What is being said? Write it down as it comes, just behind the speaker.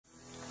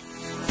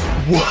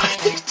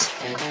What?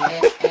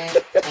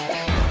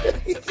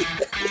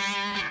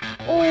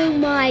 Oh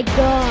my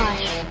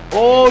gosh.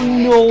 Oh,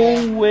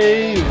 no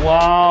way.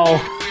 Wow.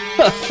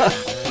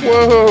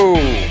 Whoa!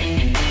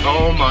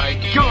 Oh my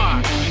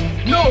gosh!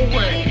 No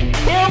way!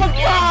 Oh my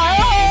god!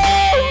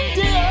 Oh,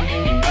 dear!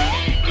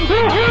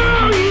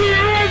 Oh,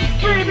 yes,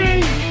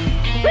 baby!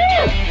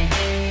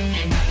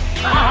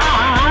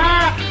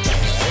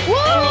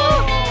 Whoa!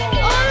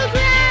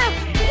 Autograph!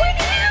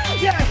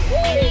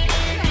 Holy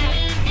crap!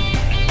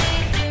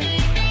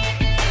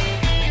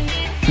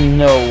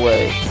 No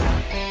way.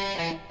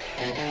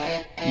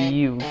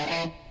 You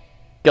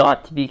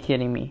got to be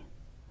kidding me.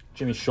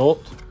 Jimmy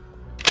Schultz.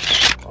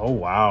 Oh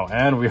wow,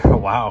 and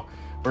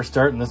we're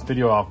starting this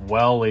video off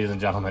well, ladies and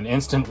gentlemen.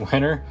 Instant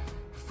winner,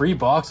 free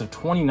box of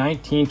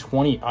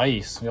 2019-20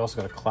 ice. We also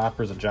got a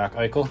clappers of Jack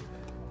Eichel.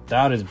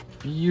 That is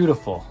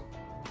beautiful.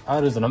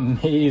 That is an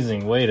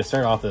amazing way to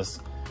start off this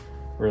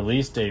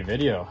release day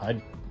video.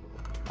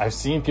 I've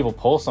seen people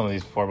pull some of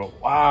these before,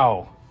 but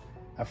wow,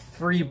 a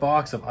free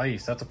box of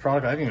ice. That's a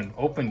product I haven't even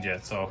opened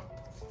yet, so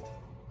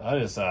that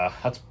is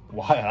that's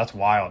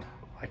wild.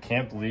 I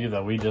can't believe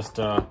that we just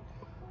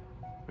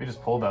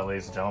pulled that,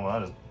 ladies and gentlemen.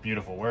 That is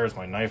beautiful. Where's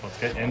my knife? Let's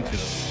get into the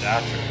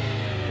stature.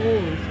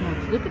 Holy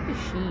smokes, look at the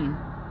sheen.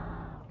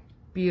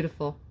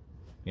 Beautiful.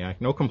 Yeah,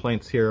 no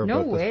complaints here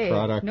No about way. this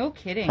product. No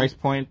kidding. Price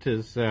point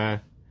is, you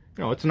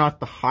know, it's not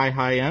the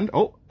high end.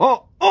 Oh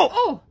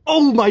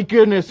my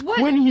goodness, What?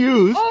 Quinn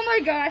Hughes. Oh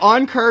my gosh.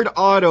 On-card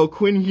auto,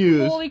 Quinn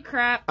Hughes. Holy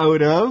crap.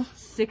 Out of?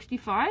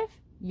 65?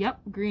 Yep,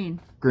 green.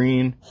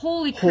 Green.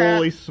 Holy crap.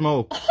 Holy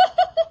smoke.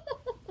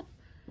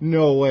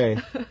 No way.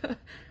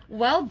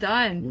 Well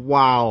done.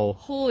 Wow.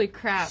 Holy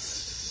crap.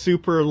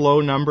 Super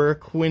low number,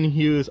 Quinn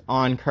Hughes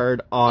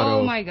on-card auto.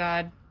 Oh my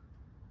god.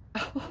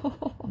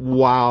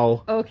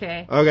 Wow.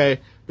 Okay. Okay,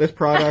 this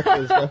product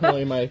is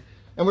definitely my...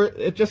 And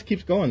it just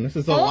keeps going. This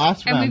is the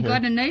last round. And we've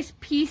got a nice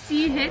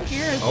PC hit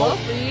here as well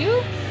for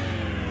you.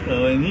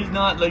 And he's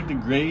not like the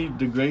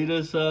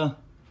greatest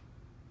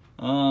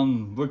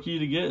rookie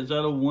to get. Is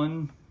that a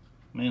one?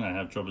 Man, I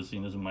have trouble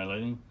seeing this in my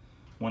lighting.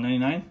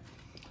 199.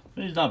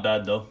 He's not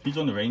bad though. He's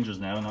on the Rangers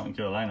now, not in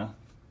Carolina.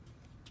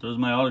 There's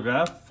my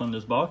autograph from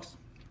this box.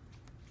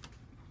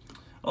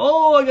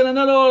 Oh, I got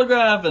another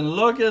autograph, and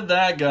look at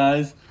that,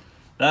 guys.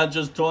 That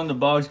just turned the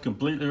box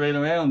completely right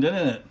around,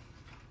 didn't it?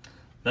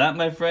 That,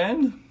 my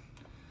friend,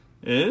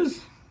 is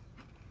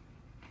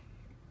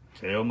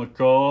Cale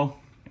McCall.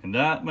 And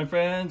that, my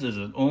friends, is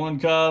an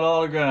on-card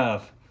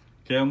autograph.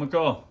 Cale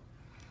McCall.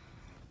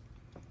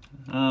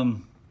 I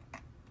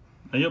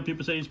hear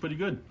people say he's pretty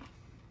good.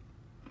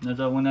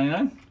 That's at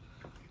 $199.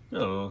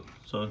 So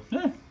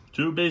yeah,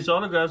 2 base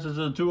autographs. This is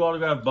a 2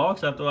 autograph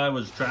box after I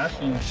was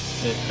trashing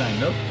it,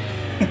 kind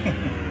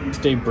of.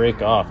 Stay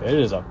break off. It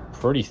is a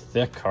pretty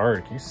thick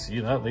card. Can you see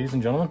that, ladies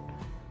and gentlemen?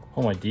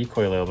 Hold my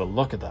decoy a little bit.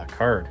 Look at that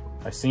card.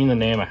 I seen the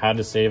name. I had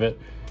to save it.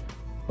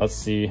 Let's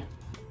see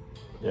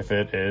if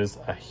it is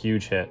a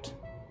huge hit.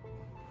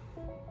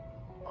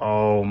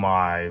 Oh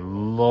my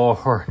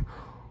lord.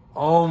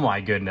 Oh my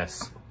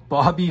goodness.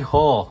 Bobby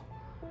Hull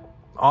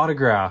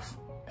autograph,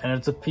 and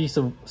it's a piece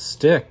of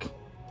stick.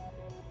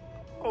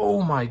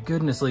 Oh my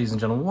goodness, ladies and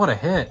gentlemen, what a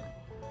hit.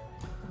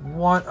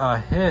 What a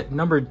hit.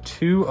 Number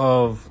 2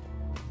 of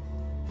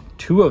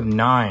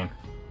 9.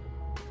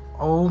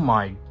 Oh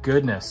my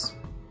goodness.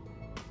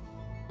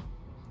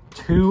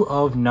 2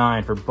 of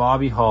 9 for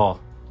Bobby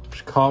Hull,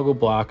 Chicago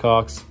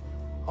Blackhawks.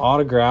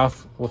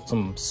 Autograph with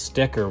some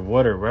stick or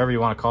wood or whatever you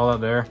want to call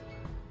that there.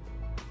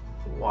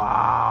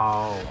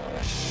 Wow.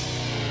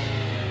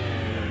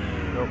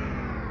 Nope.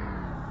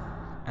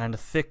 And a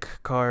thick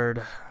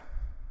card.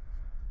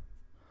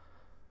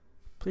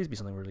 Please be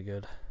something really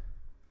good.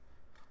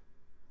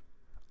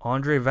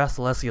 Andre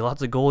Vasilevsky.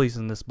 Lots of goalies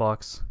in this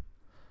box.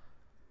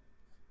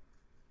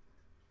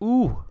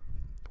 Ooh.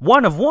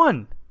 1 of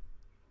 1.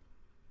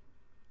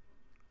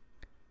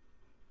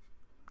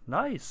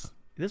 Nice.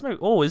 Is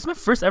this my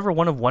first ever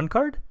 1 of 1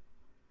 card?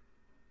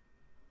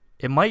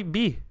 It might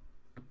be.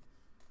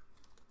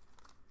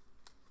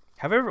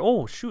 Have I ever...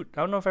 Oh, shoot.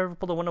 I don't know if I ever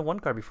pulled a 1 of 1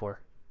 card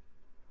before.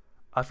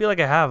 I feel like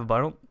I have,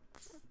 but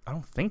I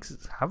don't think so.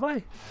 Have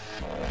I?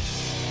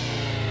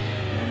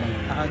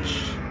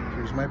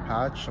 Here's my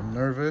patch. I'm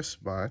nervous,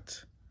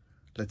 but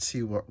let's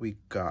see what we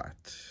got.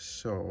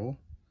 So,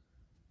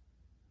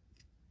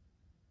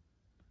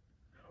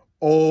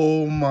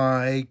 oh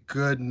my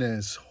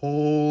goodness,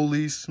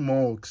 holy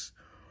smokes,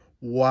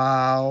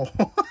 wow.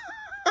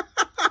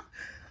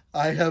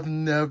 I have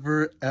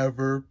never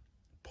ever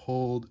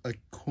pulled a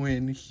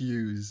Quinn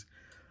Hughes.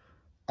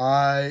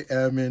 I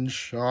am in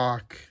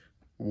shock.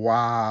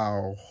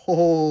 Wow,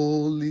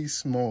 holy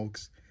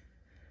smokes.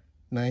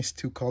 Nice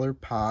 2-color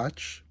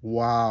patch.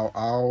 Wow.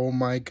 Oh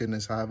my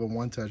goodness. I have a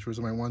 1-touch. Where's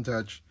my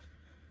 1-touch?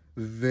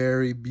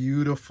 Very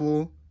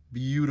beautiful,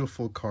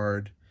 beautiful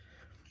card.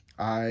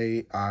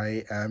 I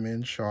am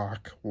in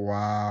shock.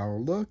 Wow.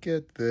 Look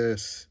at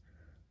this.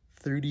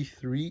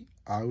 33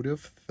 out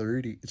of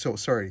 30. So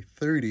sorry,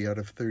 30 out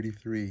of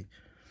 33.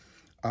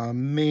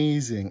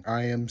 Amazing.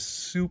 I am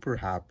super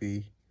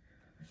happy.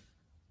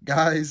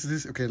 Guys,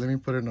 this... Okay, let me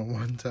put it in a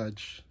one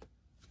touch.